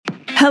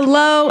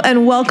Hello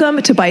and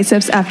welcome to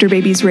Biceps After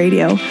Babies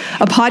Radio,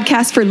 a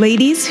podcast for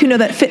ladies who know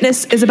that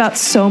fitness is about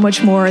so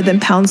much more than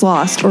pounds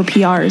lost or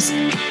PRs.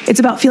 It's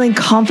about feeling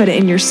confident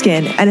in your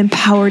skin and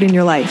empowered in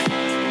your life.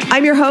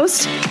 I'm your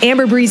host,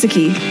 Amber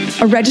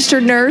Brezicki, a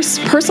registered nurse,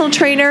 personal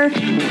trainer,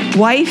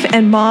 wife,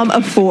 and mom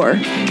of 4.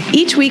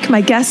 Each week,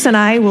 my guests and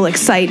I will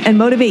excite and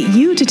motivate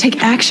you to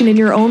take action in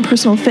your own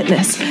personal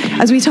fitness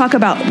as we talk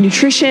about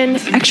nutrition,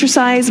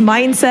 exercise,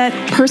 mindset,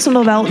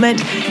 personal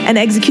development, and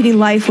executing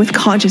life with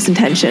conscious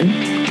intention.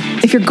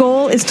 If your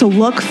goal is to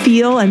look,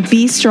 feel, and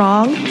be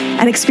strong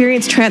and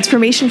experience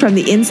transformation from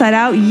the inside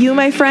out, you,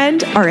 my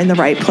friend, are in the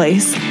right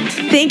place.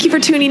 Thank you for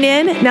tuning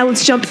in. Now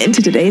let's jump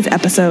into today's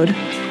episode.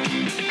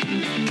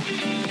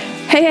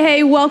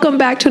 Hey, welcome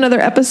back to another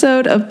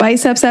episode of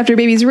Biceps After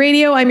Babies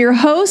Radio. I'm your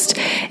host,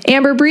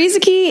 Amber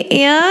Brezicki,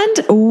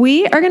 and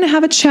we are going to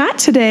have a chat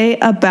today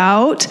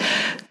about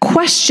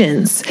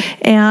questions.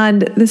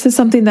 And this is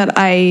something that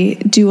I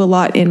do a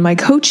lot in my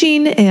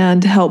coaching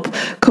and help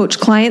coach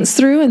clients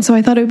through. And so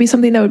I thought it would be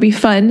something that would be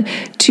fun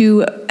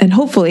to, and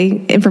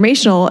hopefully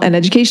informational and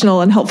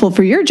educational and helpful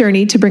for your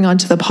journey to bring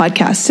onto the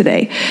podcast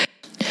today.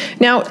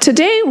 Now,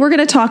 today we're going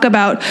to talk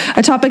about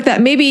a topic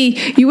that maybe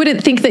you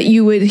wouldn't think that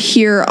you would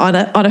hear on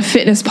a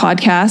fitness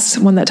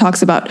podcast, one that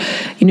talks about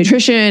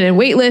nutrition and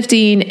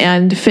weightlifting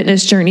and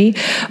fitness journey.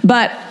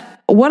 But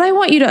what I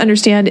want you to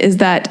understand is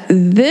that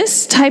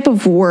this type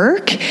of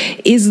work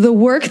is the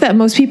work that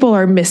most people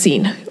are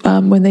missing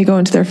when they go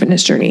into their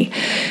fitness journey.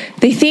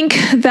 They think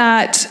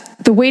that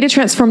the way to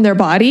transform their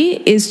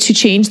body is to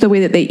change the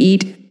way that they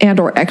eat and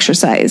or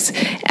exercise.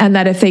 And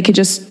that if they could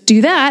just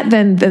do that,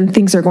 then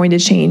things are going to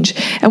change.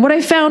 And what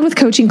I found with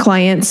coaching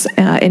clients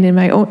and in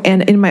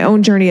my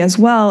own journey as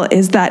well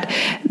is that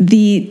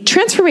the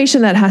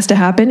transformation that has to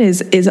happen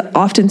is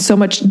often so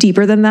much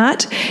deeper than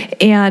that.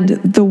 And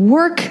the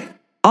work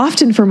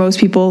often for most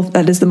people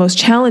that is the most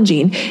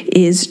challenging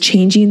is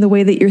changing the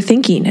way that you're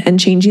thinking and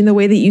changing the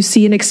way that you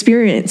see an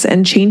experience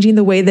and changing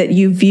the way that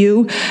you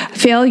view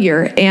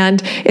failure. And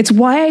it's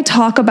why I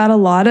talk about a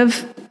lot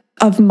of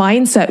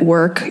mindset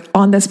work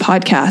on this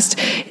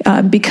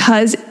podcast,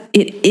 because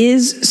it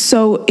is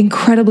so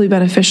incredibly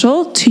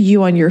beneficial to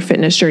you on your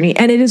fitness journey.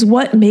 And it is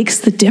what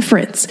makes the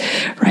difference,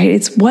 right?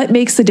 It's what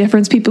makes the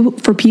difference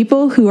for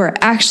people who are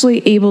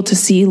actually able to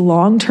see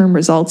long-term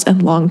results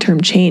and long-term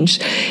change.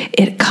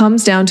 It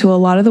comes down to a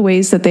lot of the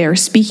ways that they are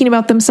speaking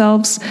about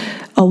themselves,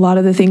 a lot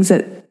of the things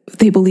that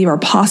they believe are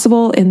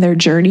possible in their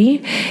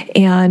journey,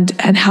 and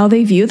how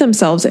they view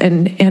themselves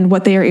and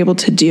what they are able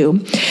to do.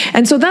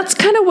 And so that's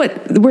kind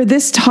of where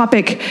this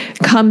topic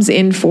comes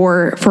in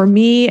for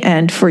me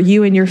and for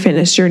you in your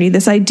fitness journey,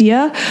 this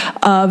idea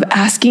of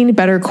asking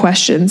better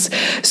questions.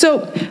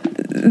 So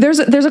there's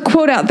a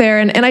quote out there,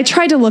 and I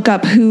tried to look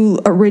up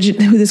who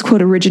this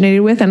quote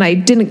originated with, and I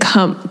didn't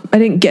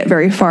get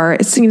very far.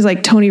 It seems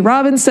like Tony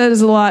Robbins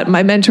says it a lot.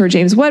 My mentor,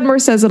 James Wedmore,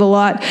 says it a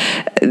lot.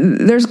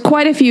 There's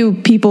quite a few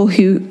people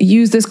who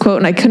use this quote,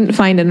 and I couldn't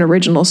find an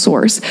original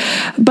source.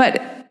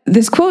 But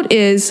this quote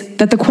is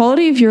that the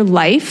quality of your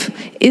life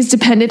is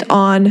dependent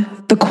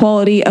on the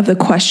quality of the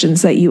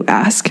questions that you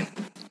ask.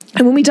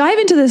 And when we dive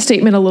into this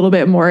statement a little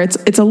bit more,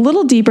 it's a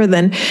little deeper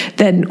than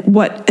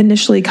what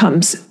initially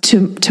comes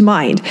to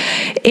mind.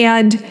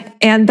 And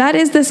that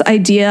is this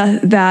idea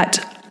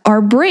that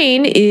our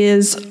brain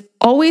is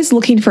always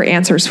looking for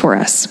answers for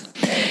us.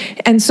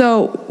 And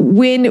so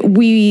when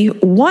we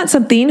want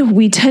something,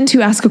 we tend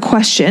to ask a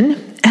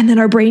question, and then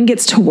our brain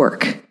gets to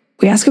work.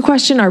 We ask a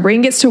question, our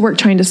brain gets to work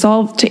trying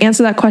to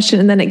answer that question,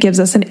 and then it gives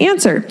us an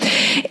answer.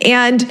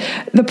 And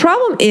the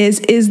problem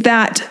is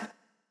that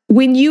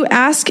when you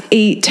ask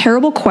a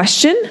terrible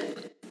question,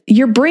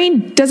 your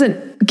brain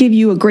doesn't give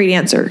you a great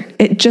answer.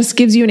 It just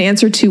gives you an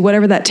answer to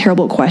whatever that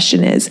terrible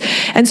question is.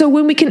 And so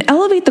when we can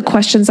elevate the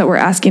questions that we're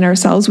asking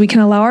ourselves, we can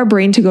allow our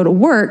brain to go to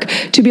work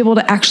to be able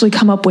to actually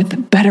come up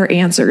with better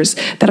answers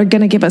that are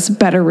going to give us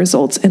better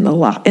results in the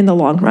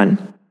long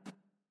run.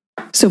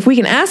 So if we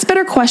can ask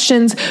better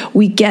questions,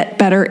 we get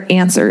better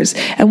answers.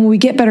 And when we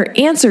get better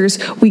answers,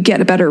 we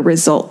get better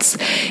results.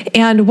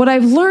 And what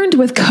I've learned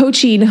with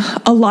coaching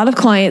a lot of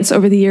clients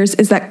over the years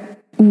is that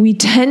we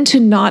tend to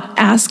not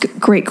ask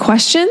great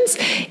questions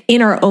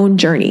in our own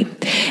journey.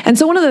 And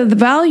so one of the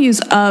values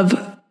of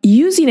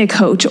using a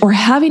coach or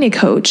having a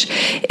coach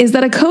is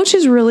that a coach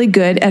is really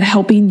good at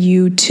helping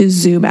you to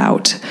zoom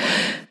out.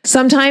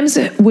 Sometimes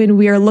when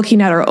we are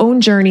looking at our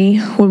own journey,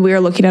 when we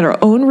are looking at our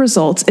own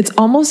results, it's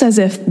almost as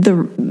if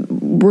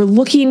we're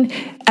looking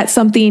at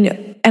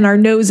something and our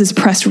nose is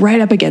pressed right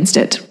up against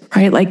it,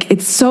 right? Like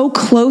it's so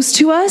close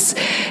to us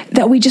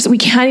that we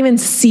can't even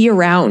see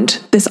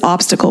around this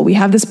obstacle. We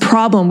have this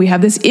problem, we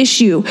have this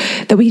issue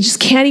that we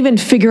just can't even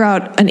figure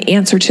out an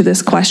answer to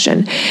this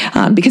question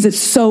because it's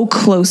so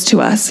close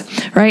to us,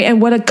 right? And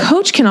what a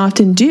coach can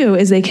often do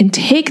is they can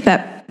take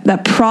that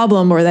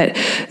problem or that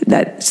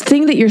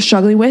thing that you're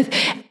struggling with,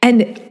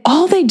 and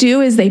all they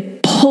do is they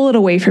pull it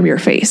away from your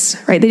face,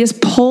 right? They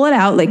just pull it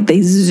out, like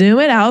they zoom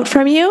it out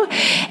from you,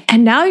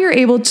 and now you're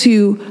able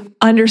to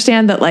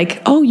understand that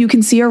like, oh, you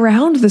can see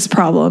around this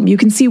problem. You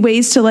can see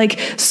ways to like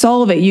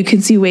solve it. You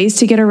can see ways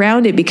to get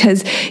around it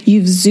because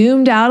you've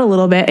zoomed out a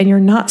little bit and you're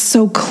not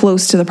so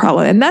close to the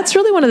problem. And that's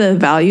really one of the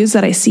values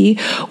that I see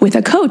with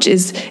a coach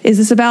is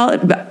this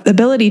about the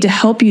ability to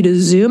help you to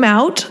zoom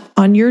out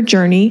on your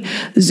journey,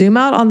 zoom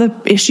out on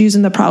the issues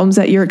and the problems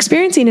that you're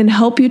experiencing and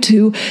help you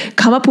to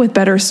come up with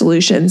better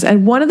solutions.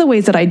 And one of the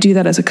ways that I do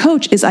that as a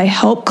coach is I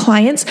help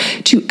clients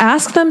to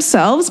ask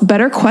themselves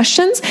better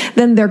questions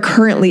than they're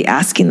currently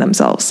asking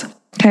themselves.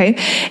 Okay.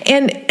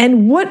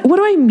 And what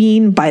do I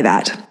mean by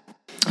that?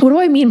 What do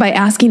I mean by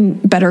asking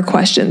better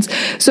questions?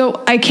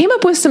 So I came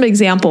up with some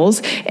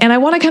examples and I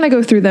want to kind of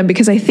go through them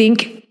because I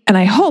think and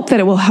I hope that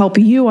it will help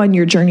you on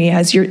your journey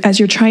as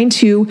you're trying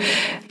to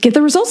get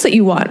the results that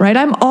you want, right?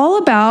 I'm all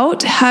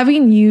about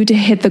having you to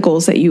hit the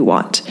goals that you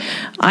want.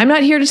 I'm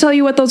not here to tell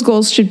you what those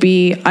goals should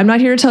be. I'm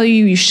not here to tell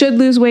you should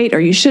lose weight or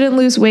you shouldn't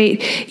lose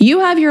weight. You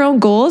have your own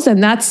goals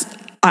and that's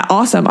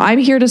awesome. I'm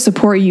here to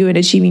support you in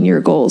achieving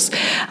your goals.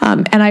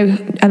 And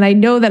I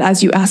know that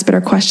as you ask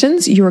better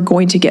questions, you are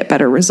going to get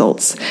better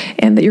results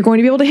and that you're going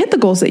to be able to hit the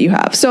goals that you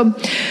have. So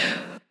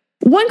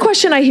one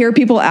question I hear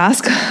people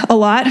ask a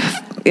lot,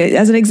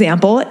 as an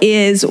example,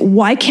 is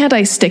why can't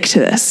I stick to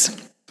this?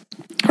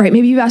 Right?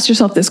 Maybe you've asked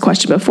yourself this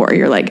question before.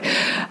 You're like,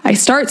 I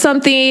start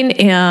something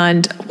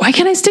and why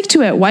can't I stick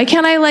to it? Why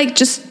can't I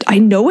I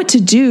know what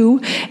to do.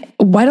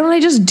 Why don't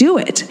I just do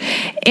it?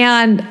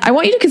 And I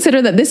want you to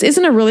consider that this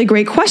isn't a really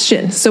great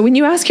question. So when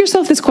you ask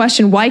yourself this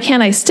question, why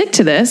can't I stick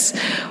to this?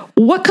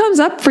 What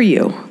comes up for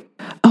you?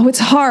 Oh, it's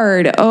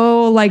hard.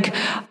 Oh, like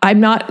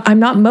I'm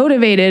not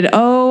motivated.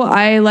 Oh,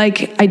 I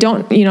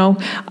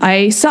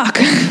suck,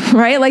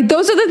 right? Like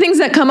those are the things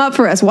that come up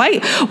for us. Why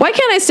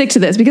can't I stick to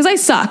this? Because I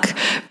suck,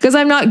 because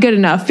I'm not good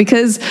enough,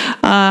 because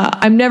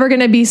I'm never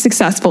going to be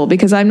successful,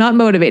 because I'm not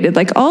motivated.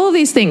 Like all of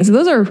these things,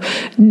 those are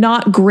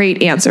not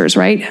great answers,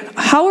 right?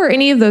 How are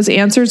any of those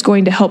answers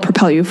going to help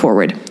propel you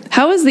forward?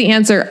 How is the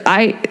answer,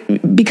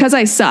 because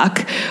I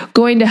suck,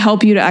 going to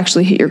help you to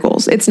actually hit your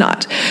goals? It's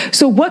not.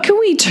 So what can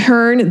we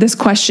turn this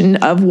question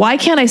of why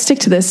can't I stick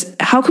to this?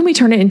 How can we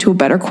turn it into a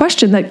better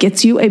question that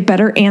gets you a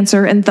better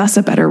answer and thus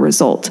a better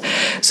result?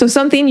 So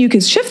something you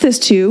could shift this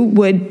to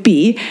would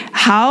be,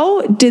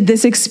 how did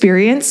this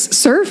experience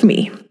serve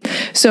me?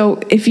 So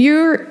if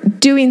you're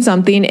doing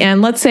something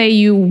and let's say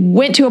you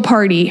went to a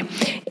party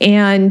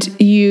and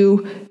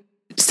you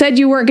said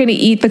you weren't going to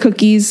eat the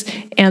cookies,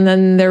 and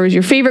then there was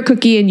your favorite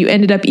cookie and you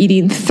ended up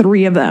eating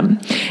 3 of them,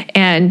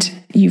 and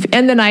you've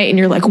end the night and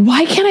you're like,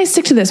 why can't I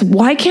stick to this?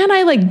 Why can't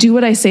I do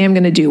what I say I'm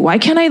going to do? Why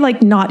can't I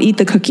not eat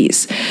the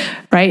cookies?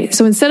 Right?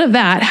 So instead of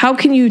that, how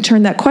can you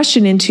turn that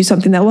question into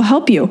something that will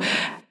help you?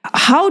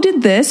 How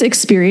did this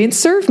experience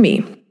serve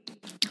me?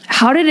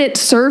 How did it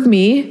serve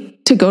me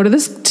to go to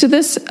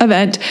this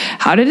event?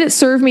 How did it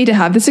serve me to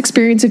have this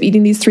experience of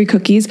eating these 3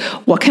 cookies?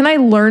 What can I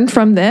learn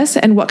from this?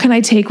 And what can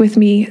I take with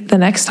me the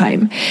next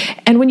time?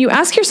 And when you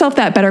ask yourself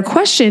that better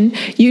question,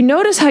 you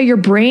notice how your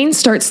brain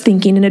starts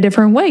thinking in a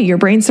different way. Your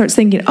brain starts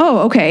thinking,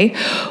 oh, okay,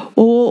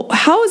 well,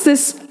 how is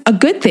this a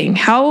good thing?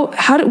 What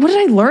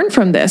did I learn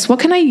from this? What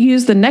can I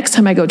use the next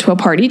time I go to a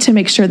party to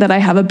make sure that I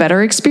have a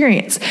better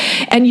experience?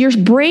 And your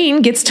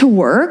brain gets to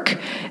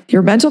work,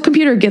 your mental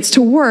computer gets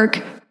to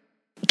work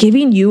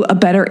giving you a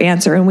better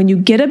answer. And when you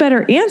get a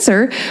better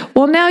answer,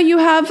 well, now you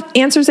have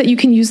answers that you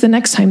can use the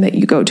next time that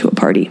you go to a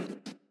party.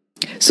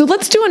 So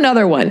let's do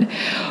another one.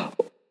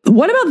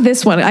 What about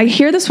this one? I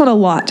hear this one a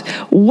lot.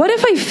 What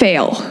if I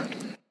fail?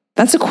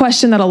 That's a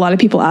question that a lot of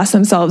people ask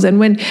themselves. And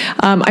when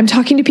I'm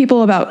talking to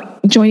people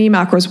about joining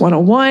Macros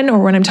 101, or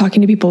when I'm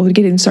talking to people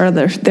getting started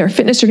their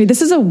fitness journey,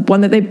 this is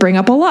one that they bring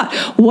up a lot.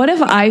 What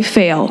if I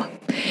fail?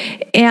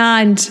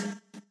 And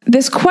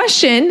this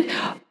question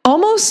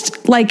almost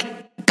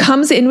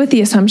comes in with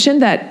the assumption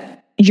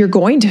that you're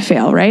going to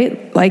fail, right?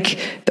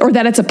 Or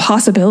that it's a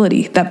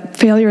possibility, that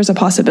failure is a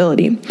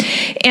possibility.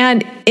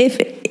 And if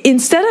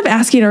instead of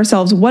asking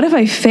ourselves, what if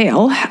I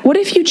fail? What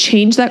if you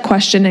change that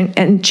question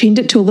and change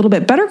it to a little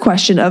bit better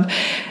question of,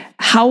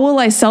 how will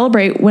I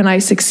celebrate when I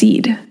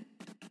succeed?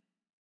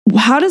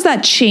 How does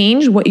that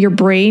change what your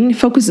brain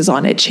focuses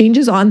on? It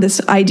changes on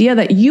this idea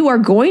that you are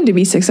going to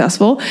be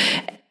successful.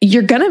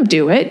 You're going to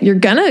do it. You're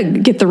going to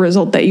get the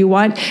result that you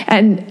want.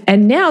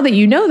 And now that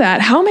you know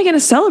that, how am I going to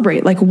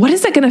celebrate? What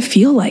is that going to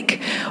feel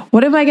like?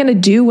 What am I going to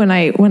do when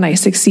I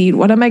succeed?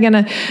 What am I going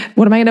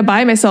to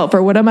buy myself?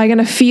 Or what am I going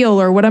to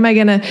feel? Or what am I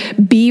going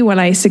to be when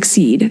I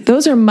succeed?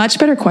 Those are much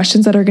better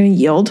questions that are going to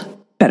yield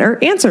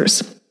better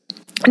answers.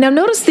 Now,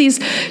 notice these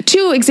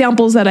 2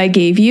 examples that I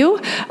gave you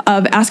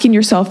of asking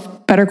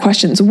yourself better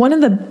questions. One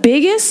of the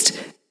biggest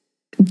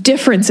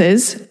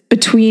differences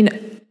between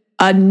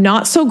a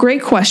not so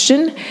great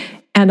question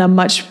and a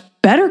much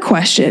better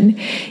question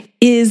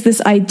is this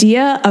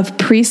idea of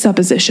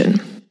presupposition.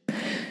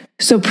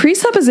 So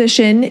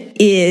presupposition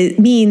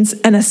means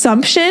an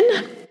assumption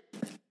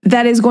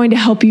that is going to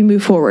help you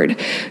move forward.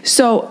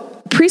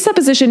 So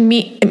presupposition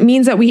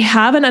means that we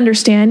have an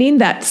understanding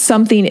that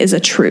something is a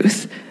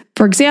truth.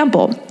 For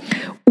example,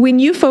 when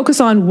you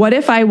focus on what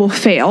if I will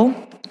fail,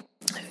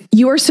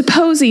 you are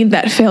supposing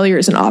that failure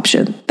is an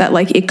option, that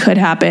like it could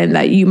happen,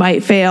 that you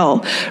might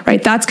fail,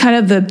 right? That's kind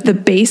of the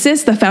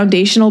basis, the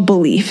foundational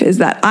belief is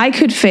that I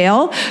could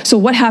fail. So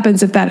what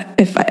happens if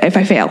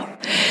I fail?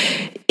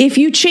 If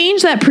you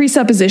change that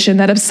presupposition,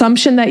 that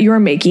assumption that you're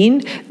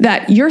making,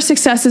 that your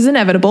success is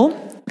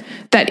inevitable,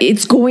 that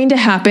it's going to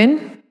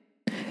happen,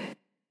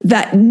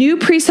 that new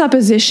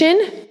presupposition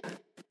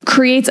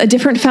creates a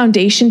different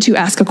foundation to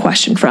ask a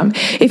question from.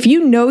 If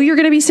you know you're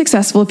going to be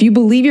successful, if you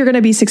believe you're going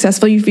to be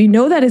successful, if you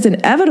know that is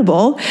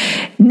inevitable,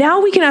 now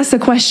we can ask the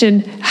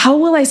question, how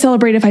will I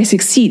celebrate if I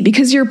succeed?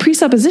 Because your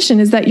presupposition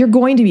is that you're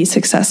going to be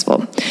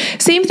successful.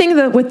 Same thing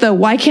with the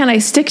why can't I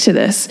stick to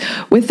this?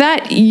 With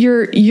that,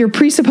 you're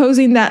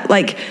presupposing that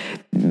like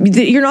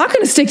you're not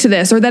going to stick to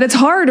this, or that it's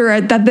hard,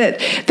 or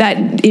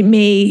that it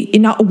may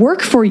not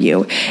work for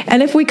you.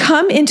 And if we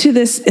come into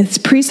this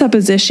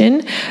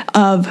presupposition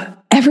of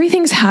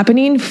everything's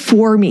happening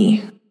for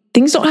me.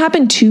 Things don't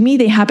happen to me,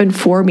 they happen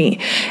for me.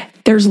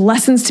 There's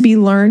lessons to be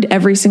learned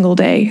every single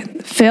day.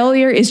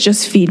 Failure is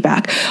just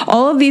feedback.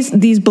 All of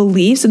these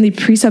beliefs and the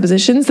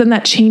presuppositions, then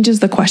that changes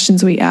the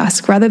questions we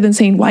ask. Rather than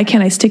saying, why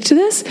can't I stick to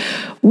this?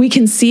 We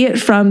can see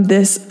it from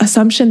this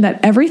assumption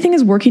that everything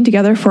is working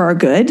together for our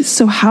good.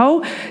 So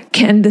how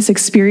can this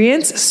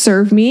experience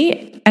serve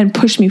me and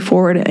push me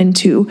forward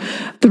into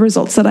the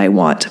results that I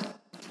want?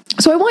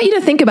 So I want you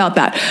to think about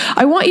that.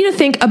 I want you to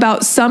think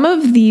about some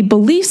of the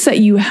beliefs that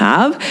you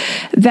have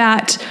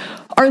that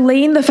are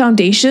laying the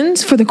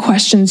foundations for the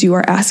questions you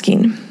are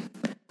asking.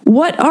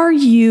 What are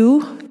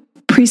you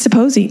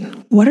presupposing?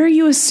 What are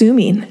you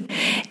assuming?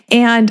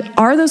 And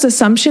are those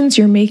assumptions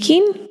you're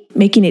making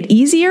it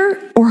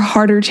easier or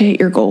harder to hit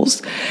your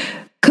goals?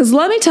 Because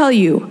let me tell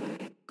you,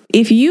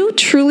 if you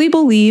truly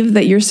believe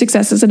that your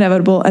success is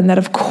inevitable and that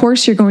of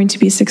course you're going to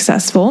be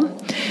successful,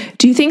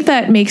 do you think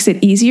that makes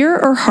it easier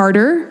or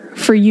harder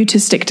for you to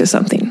stick to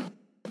something?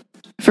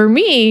 For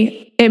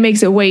me, it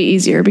makes it way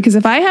easier, because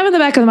if I have in the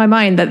back of my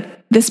mind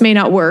that this may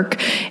not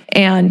work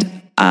and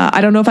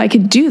I don't know if I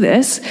can do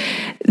this,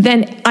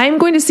 then I'm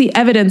going to see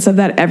evidence of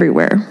that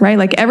everywhere, right?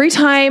 Like every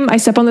time I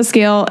step on the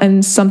scale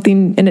and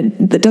something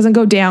that doesn't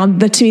go down,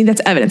 to me, that's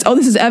evidence. Oh,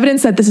 this is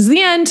evidence that this is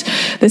the end.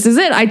 This is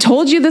it. I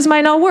told you this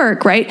might not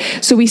work, right?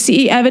 So we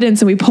see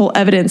evidence and we pull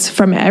evidence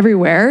from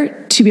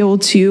everywhere to be able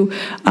to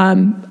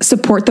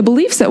support the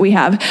beliefs that we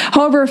have.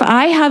 However, if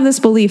I have this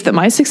belief that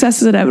my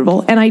success is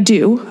inevitable, and I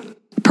do,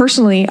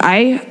 personally,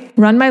 I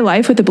run my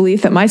life with the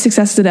belief that my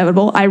success is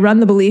inevitable. I run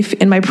the belief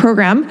in my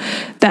program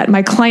that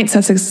my client's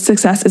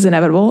success is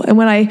inevitable. And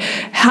when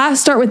I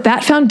start with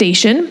that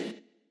foundation,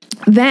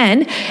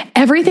 then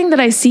everything that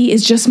I see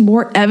is just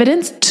more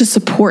evidence to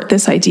support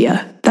this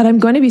idea that I'm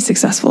going to be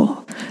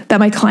successful, that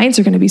my clients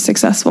are going to be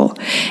successful.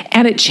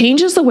 And it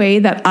changes the way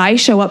that I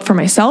show up for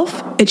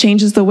myself. It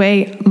changes the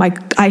way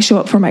I show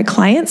up for my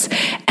clients,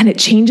 and it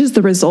changes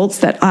the results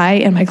that I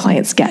and my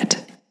clients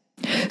get.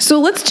 So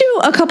let's do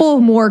a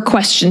couple more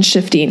question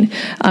shifting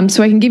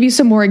so I can give you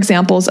some more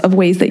examples of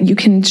ways that you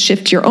can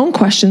shift your own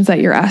questions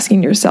that you're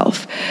asking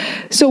yourself.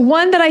 So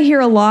one that I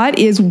hear a lot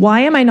is, why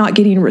am I not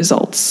getting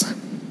results?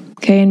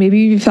 Okay, and maybe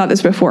you've thought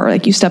this before,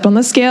 like you stepped on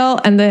the scale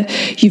and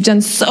you've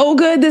done so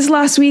good this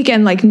last week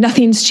and like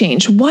nothing's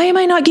changed. Why am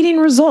I not getting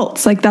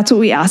results? Like that's what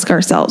we ask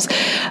ourselves.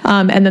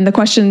 And then the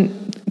question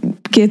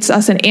gets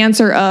us an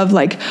answer of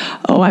like,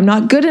 oh, I'm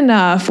not good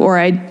enough, or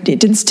it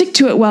didn't stick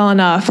to it well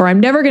enough, or I'm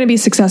never going to be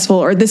successful,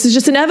 or this is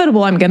just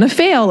inevitable, I'm going to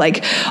fail.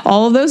 Like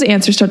all of those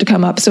answers start to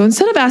come up. So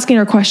instead of asking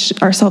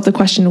ourselves the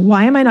question,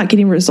 why am I not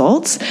getting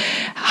results?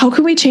 How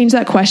can we change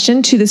that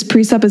question to this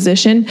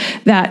presupposition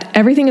that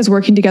everything is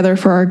working together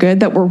for our good,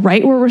 that we're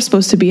right where we're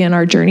supposed to be in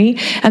our journey,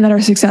 and that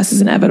our success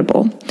is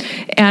inevitable?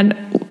 And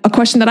a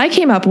question that I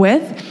came up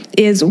with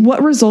is,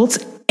 what results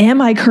am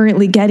I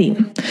currently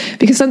getting?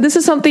 Because this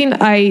is something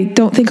I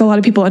don't think a lot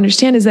of people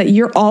understand, is that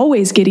you're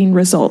always getting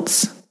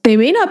results. They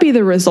may not be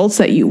the results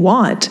that you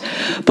want,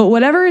 but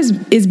whatever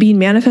is being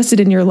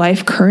manifested in your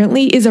life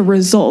currently is a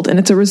result, and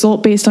it's a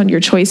result based on your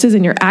choices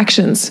and your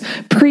actions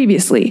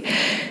previously.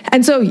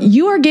 And so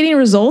you are getting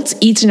results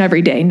each and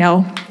every day.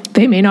 Now,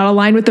 they may not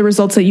align with the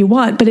results that you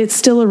want, but it's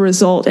still a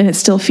result, and it's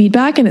still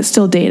feedback, and it's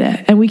still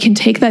data. And we can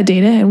take that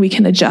data and we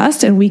can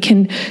adjust and we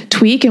can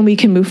tweak and we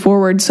can move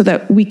forward so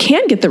that we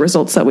can get the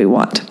results that we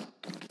want.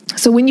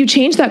 So when you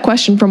change that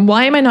question from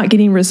why am I not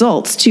getting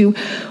results to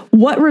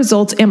what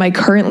results am I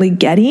currently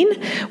getting,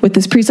 with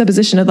this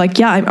presupposition of like,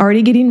 yeah, I'm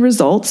already getting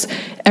results.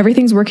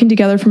 Everything's working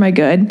together for my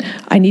good.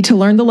 I need to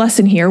learn the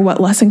lesson here.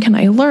 What lesson can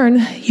I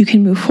learn? You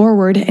can move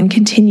forward and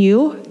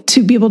continue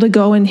to be able to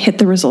go and hit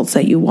the results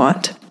that you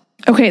want.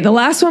 Okay, the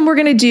last one we're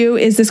going to do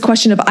is this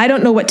question of, I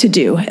don't know what to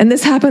do. And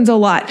this happens a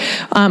lot.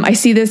 I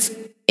see this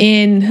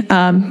in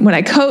when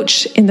I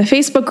coach in the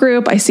Facebook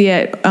group. I see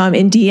it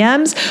in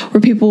DMs where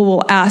people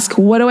will ask,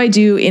 what do I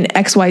do in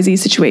XYZ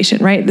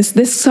situation, right?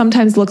 This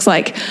sometimes looks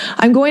like,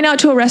 I'm going out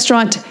to a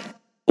restaurant.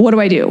 What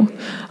do I do?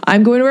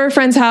 I'm going to a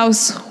friend's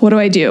house. What do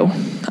I do?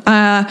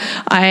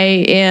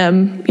 I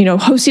am,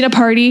 hosting a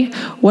party.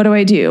 What do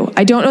I do?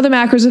 I don't know the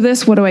macros of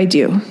this. What do I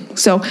do?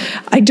 So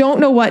I don't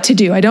know what to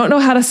do. I don't know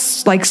how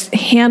to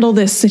handle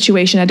this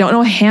situation. I don't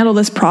know how to handle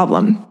this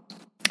problem.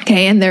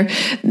 Okay.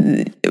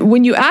 And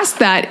when you ask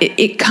that,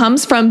 it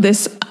comes from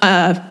this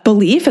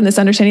belief and this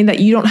understanding that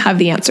you don't have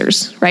the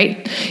answers,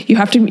 right?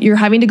 You're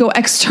having to go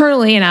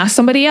externally and ask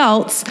somebody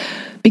else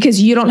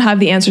because you don't have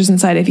the answers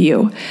inside of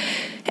you.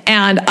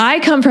 And I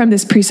come from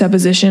this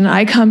presupposition.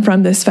 I come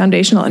from this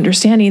foundational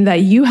understanding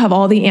that you have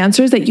all the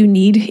answers that you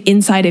need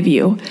inside of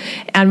you.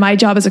 And my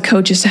job as a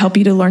coach is to help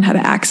you to learn how to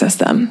access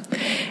them.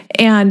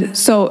 And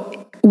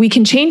so we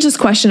can change this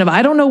question of,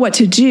 I don't know what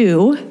to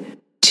do,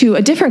 to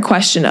a different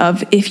question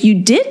of, if you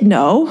did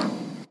know,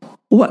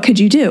 what could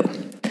you do?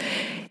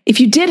 If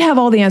you did have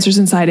all the answers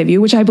inside of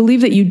you, which I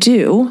believe that you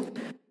do,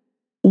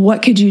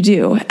 what could you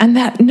do? And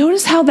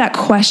notice how that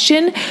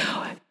question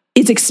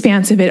is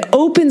expansive. It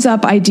opens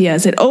up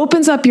ideas. It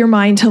opens up your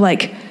mind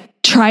to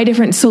try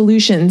different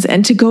solutions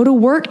and to go to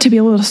work to be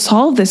able to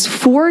solve this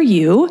for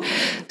you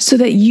so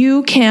that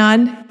you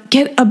can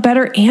get a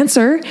better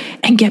answer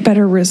and get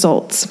better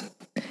results.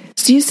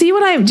 So do you see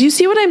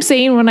what I'm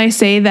saying when I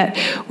say that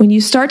when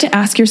you start to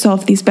ask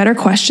yourself these better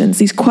questions,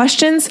 these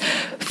questions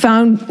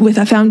found with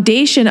a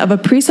foundation of a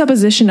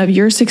presupposition of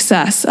your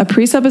success, a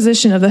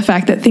presupposition of the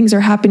fact that things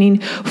are happening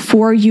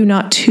for you,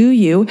 not to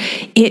you,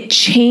 it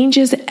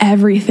changes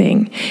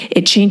everything.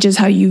 It changes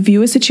how you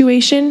view a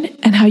situation,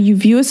 and how you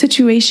view a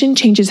situation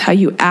changes how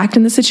you act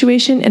in the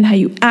situation, and how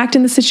you act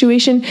in the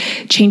situation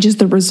changes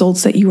the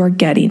results that you are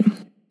getting.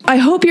 I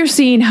hope you're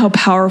seeing how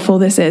powerful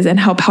this is and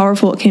how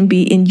powerful it can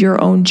be in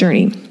your own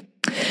journey.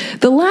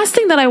 The last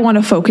thing that I want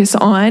to focus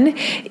on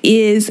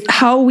is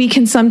how we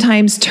can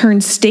sometimes turn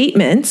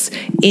statements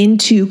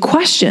into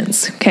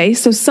questions. Okay,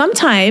 so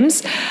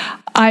sometimes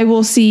I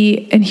will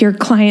see and hear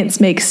clients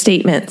make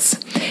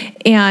statements,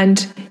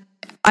 and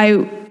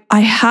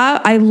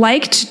I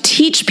like to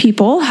teach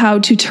people how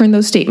to turn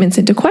those statements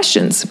into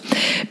questions,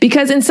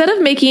 because instead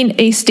of making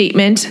a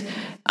statement,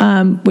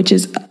 which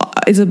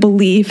is a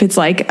belief, it's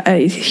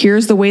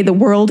here's the way the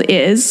world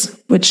is,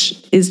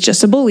 which is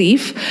just a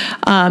belief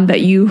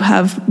that you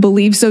have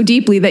believed so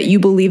deeply that you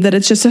believe that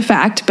it's just a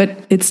fact,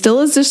 but it still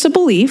is just a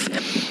belief.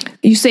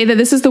 You say that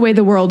this is the way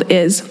the world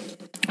is.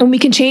 When we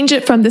can change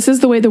it from this is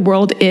the way the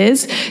world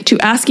is to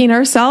asking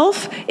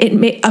ourselves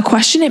a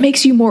question, it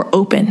makes you more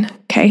open.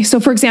 Okay. So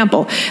for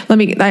example,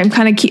 I'm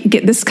kind of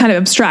get this kind of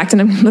abstract,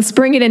 and let's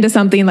bring it into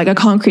something like a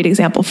concrete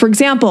example. For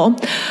example,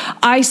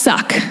 I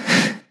suck.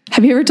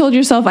 Have you ever told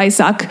yourself I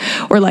suck,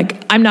 or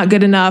I'm not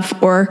good enough,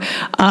 or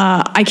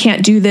I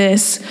can't do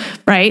this,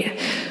 right?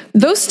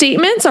 Those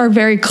statements are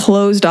very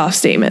closed off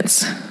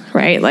statements,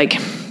 right?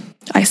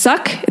 I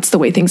suck. It's the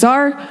way things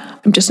are.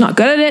 I'm just not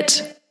good at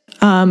it.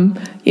 And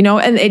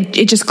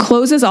it just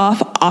closes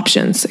off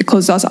options. It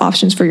closes off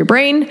options for your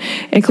brain.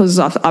 It closes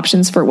off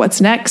options for what's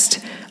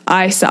next.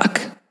 I suck.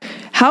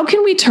 How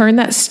can we turn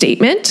that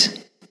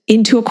statement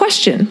into a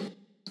question?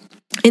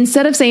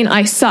 Instead of saying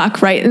I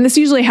suck, right? And this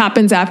usually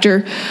happens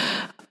after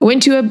I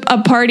went to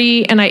a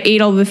party and I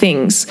ate all the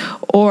things,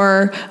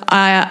 or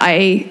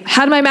I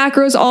had my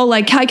macros all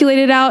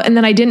calculated out and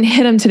then I didn't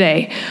hit them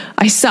today.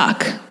 I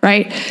suck,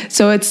 right?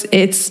 So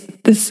it's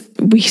this,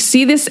 we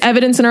see this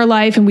evidence in our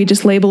life and we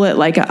just label it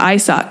like I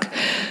suck.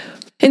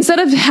 Instead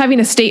of having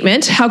a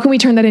statement, how can we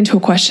turn that into a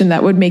question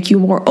that would make you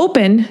more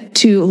open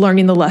to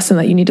learning the lesson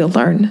that you need to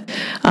learn?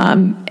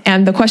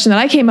 And the question that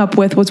I came up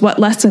with was, what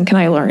lesson can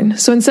I learn?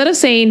 So instead of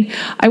saying,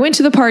 I went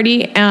to the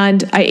party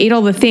and I ate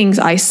all the things,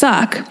 I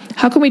suck,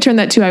 how can we turn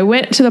that to, I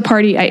went to the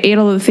party, I ate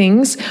all the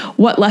things,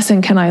 what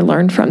lesson can I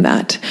learn from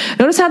that?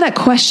 Notice how that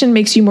question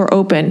makes you more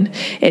open.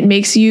 It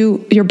makes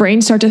your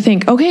brain start to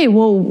think, okay,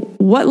 well,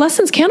 what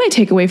lessons can I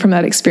take away from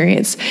that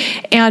experience?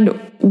 And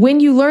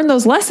when you learn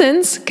those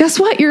lessons, guess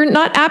what? You're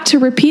not apt to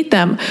repeat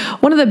them.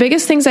 One of the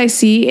biggest things I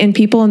see in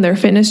people in their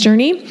fitness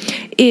journey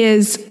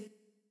is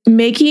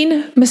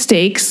making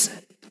mistakes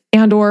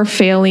and or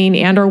failing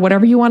and or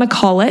whatever you want to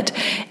call it,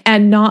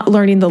 and not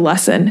learning the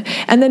lesson,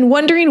 and then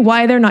wondering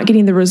why they're not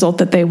getting the result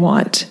that they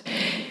want.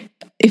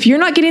 If you're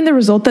not getting the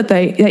result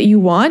that you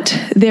want,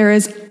 there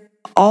is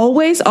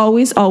always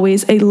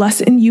a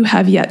lesson you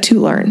have yet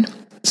to learn.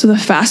 So the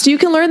faster you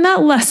can learn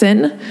that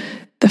lesson,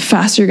 the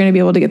faster you're going to be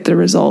able to get the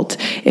result.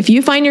 If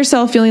you find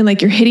yourself feeling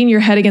like you're hitting your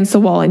head against the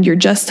wall and you're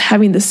just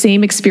having the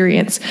same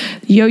experience,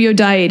 yo-yo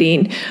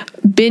dieting,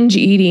 binge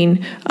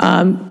eating,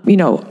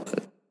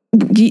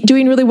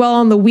 doing really well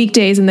on the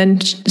weekdays and then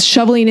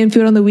shoveling in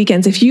food on the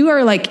weekends, if you are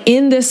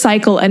in this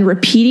cycle and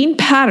repeating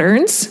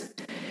patterns,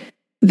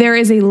 there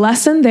is a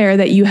lesson there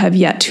that you have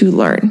yet to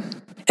learn.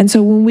 And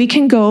so when we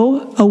can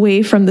go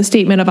away from the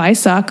statement of I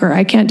suck, or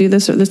I can't do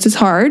this, or this is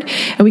hard,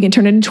 and we can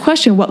turn it into a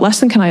question, what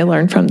lesson can I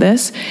learn from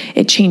this?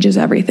 It changes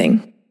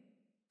everything.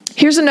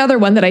 Here's another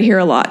one that I hear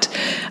a lot,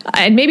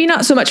 and maybe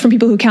not so much from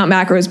people who count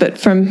macros, but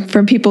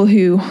from people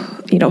who,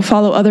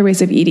 follow other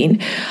ways of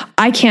eating.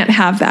 I can't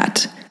have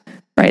that,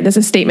 right? That's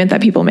a statement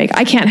that people make.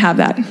 I can't have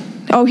that.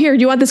 Oh, here,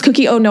 do you want this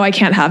cookie? Oh, no, I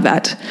can't have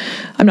that.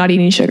 I'm not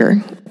eating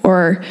sugar.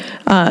 Or,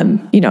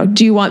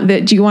 do you want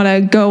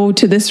to go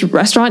to this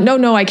restaurant?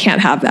 No, I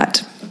can't have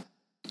that.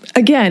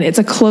 Again, it's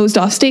a closed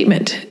off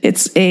statement.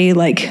 It's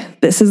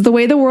this is the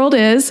way the world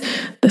is.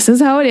 This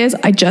is how it is.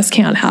 I just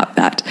can't have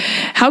that.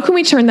 How can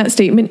we turn that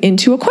statement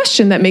into a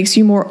question that makes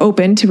you more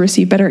open to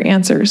receive better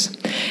answers?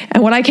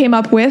 And what I came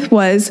up with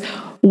was,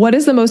 what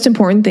is the most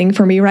important thing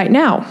for me right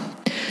now?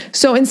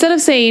 So instead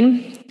of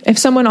saying, if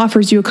someone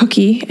offers you a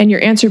cookie and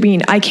your answer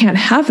being, I can't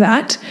have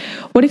that,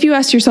 what if you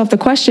ask yourself the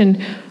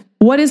question,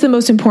 what is the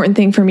most important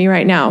thing for me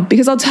right now?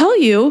 Because I'll tell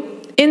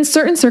you, in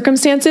certain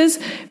circumstances,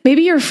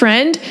 maybe your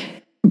friend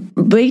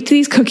baked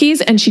these cookies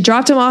and she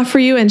dropped them off for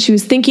you and she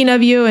was thinking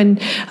of you and,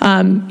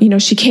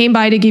 she came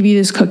by to give you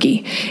this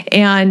cookie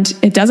and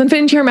it doesn't fit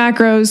into your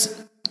macros.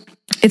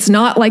 It's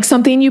not like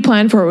something you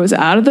planned for. It was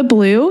out of the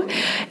blue.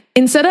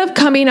 Instead of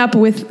coming up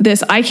with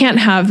this, I can't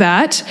have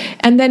that,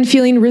 and then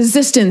feeling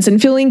resistance and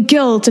feeling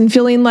guilt and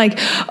feeling like,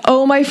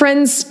 oh, my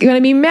friend's going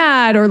to be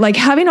mad, or like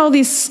having all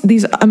these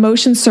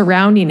emotions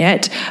surrounding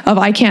it of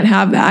I can't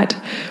have that.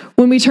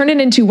 When we turn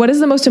it into what is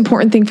the most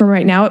important thing for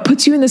right now, it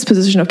puts you in this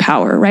position of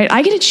power, right?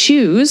 I get to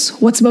choose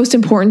what's most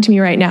important to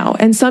me right now.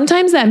 And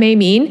sometimes that may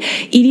mean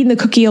eating the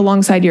cookie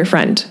alongside your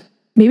friend.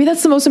 Maybe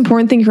that's the most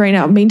important thing for right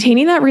now.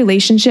 Maintaining that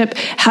relationship,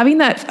 having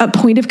that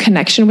point of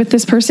connection with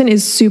this person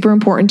is super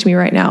important to me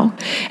right now.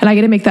 And I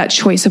get to make that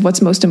choice of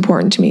what's most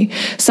important to me.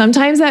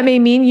 Sometimes that may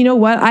mean, you know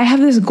what? I have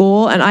this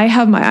goal and I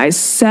have my eyes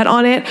set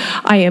on it.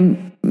 I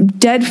am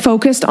dead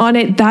focused on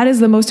it. That is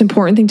the most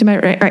important thing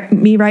to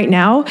me right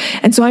now.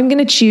 And so I'm going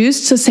to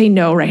choose to say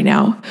no right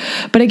now.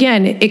 But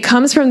again, it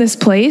comes from this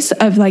place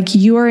of like,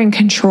 you are in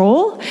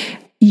control.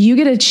 You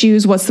get to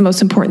choose what's the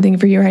most important thing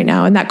for you right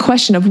now. And that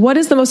question of what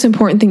is the most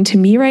important thing to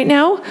me right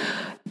now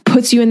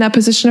puts you in that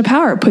position of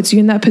power, puts you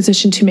in that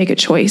position to make a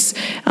choice,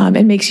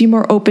 and makes you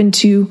more open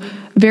to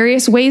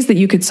various ways that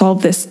you could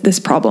solve this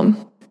problem.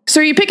 So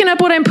are you picking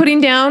up what I'm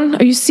putting down?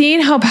 Are you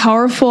seeing how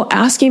powerful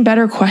asking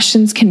better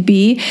questions can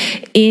be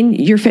in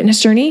your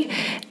fitness journey?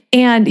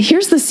 And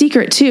here's the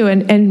secret too,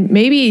 and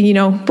maybe,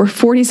 we're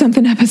 40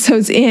 something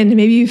episodes in,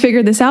 maybe you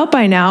figured this out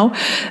by now,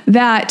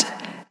 that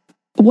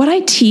what I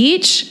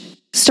teach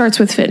starts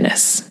with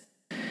fitness.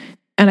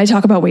 And I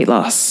talk about weight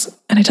loss,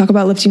 and I talk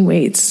about lifting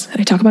weights, and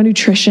I talk about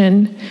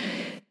nutrition.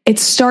 It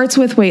starts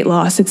with weight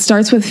loss. It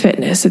starts with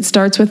fitness. It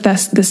starts with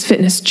this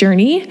fitness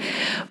journey,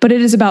 but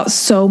it is about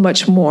so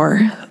much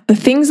more. The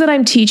things that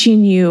I'm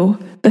teaching you,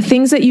 the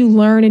things that you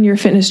learn in your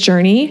fitness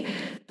journey,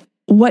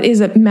 what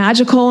is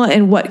magical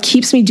and what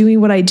keeps me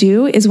doing what I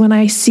do is when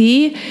I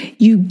see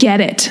you get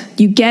it.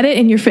 You get it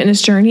in your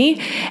fitness journey,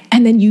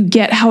 and then you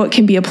get how it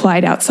can be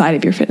applied outside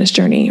of your fitness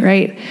journey,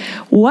 right?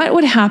 What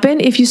would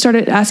happen if you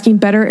started asking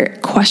better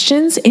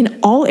questions in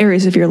all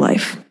areas of your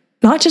life?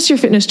 Not just your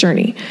fitness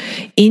journey,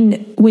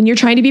 when you're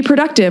trying to be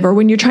productive, or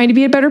when you're trying to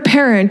be a better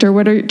parent, or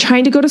when you're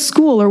trying to go to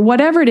school, or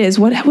whatever it is.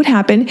 What would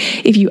happen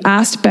if you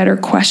asked better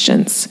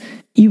questions?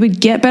 You would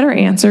get better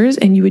answers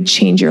and you would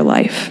change your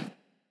life.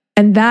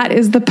 And that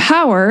is the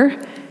power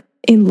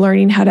in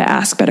learning how to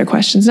ask better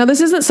questions. Now,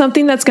 this isn't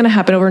something that's going to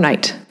happen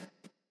overnight.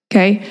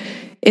 Okay.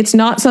 It's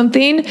not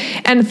something,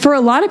 and for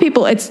a lot of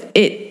people, it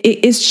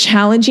is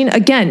challenging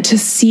again to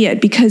see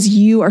it because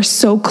you are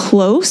so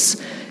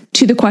close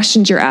to the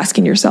questions you're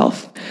asking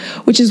yourself,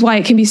 which is why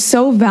it can be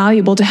so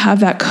valuable to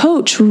have that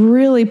coach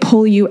really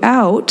pull you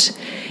out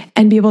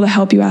and be able to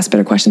help you ask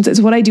better questions.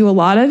 It's what I do a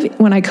lot of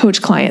when I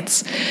coach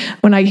clients.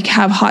 When I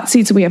have hot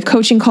seats, we have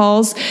coaching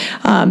calls,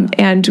 and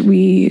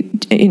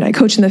I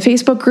coach in the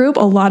Facebook group. A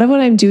lot of what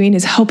I'm doing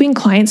is helping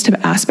clients to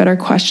ask better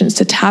questions,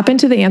 to tap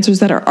into the answers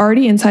that are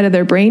already inside of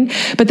their brain,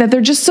 but that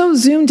they're just so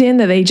zoomed in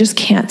that they just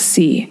can't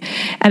see.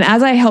 And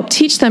as I help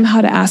teach them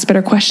how to ask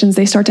better questions,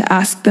 they start to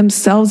ask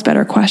themselves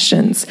better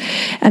questions.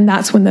 And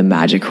that's when the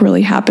magic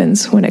really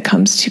happens when it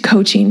comes to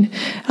coaching,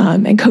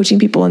 and coaching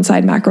people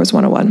inside Macros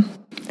 101.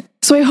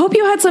 So I hope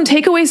you had some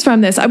takeaways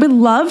from this. I would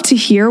love to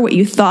hear what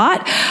you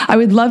thought. I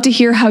would love to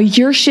hear how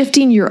you're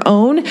shifting your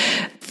own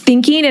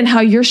thinking and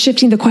how you're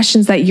shifting the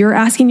questions that you're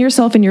asking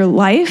yourself in your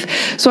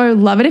life. So I would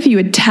love it if you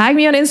would tag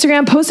me on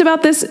Instagram, post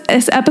about this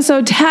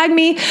episode, tag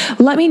me,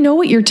 let me know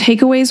what your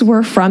takeaways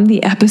were from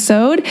the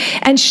episode,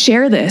 and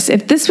share this.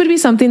 If this would be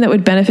something that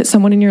would benefit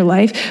someone in your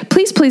life,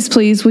 please, please,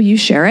 please, will you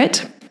share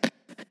it?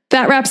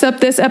 That wraps up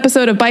this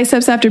episode of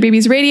Biceps After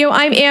Babies Radio.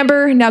 I'm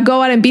Amber. Now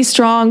go out and be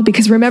strong,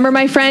 because remember,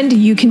 my friend,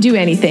 you can do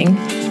anything.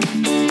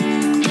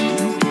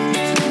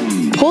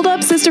 Hold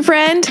up, sister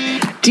friend.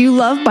 Do you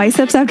love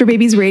Biceps After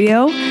Babies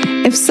Radio?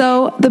 If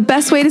so, the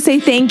best way to say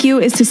thank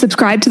you is to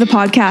subscribe to the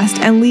podcast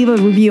and leave a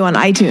review on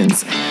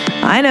iTunes.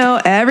 I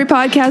know every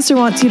podcaster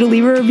wants you to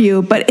leave a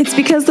review, but it's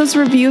because those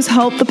reviews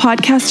help the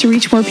podcast to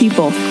reach more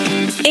people.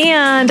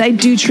 And I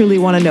do truly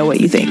want to know what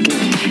you think.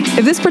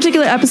 If this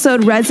particular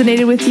episode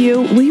resonated with you,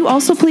 will you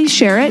also please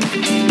share it?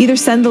 Either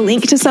send the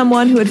link to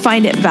someone who would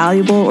find it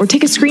valuable, or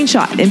take a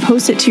screenshot and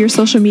post it to your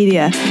social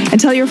media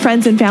and tell your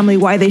friends and family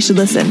why they should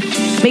listen.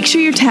 Make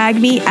sure you tag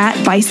me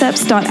at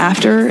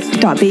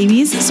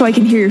biceps.after.babies so I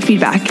can hear your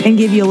feedback and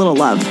give you a little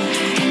love.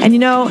 And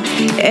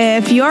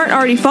if you aren't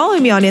already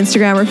following me on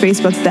Instagram or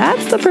Facebook,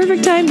 that's the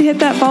perfect time to hit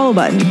that follow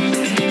button.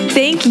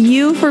 Thank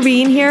you for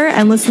being here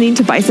and listening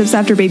to Biceps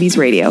After Babies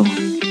Radio.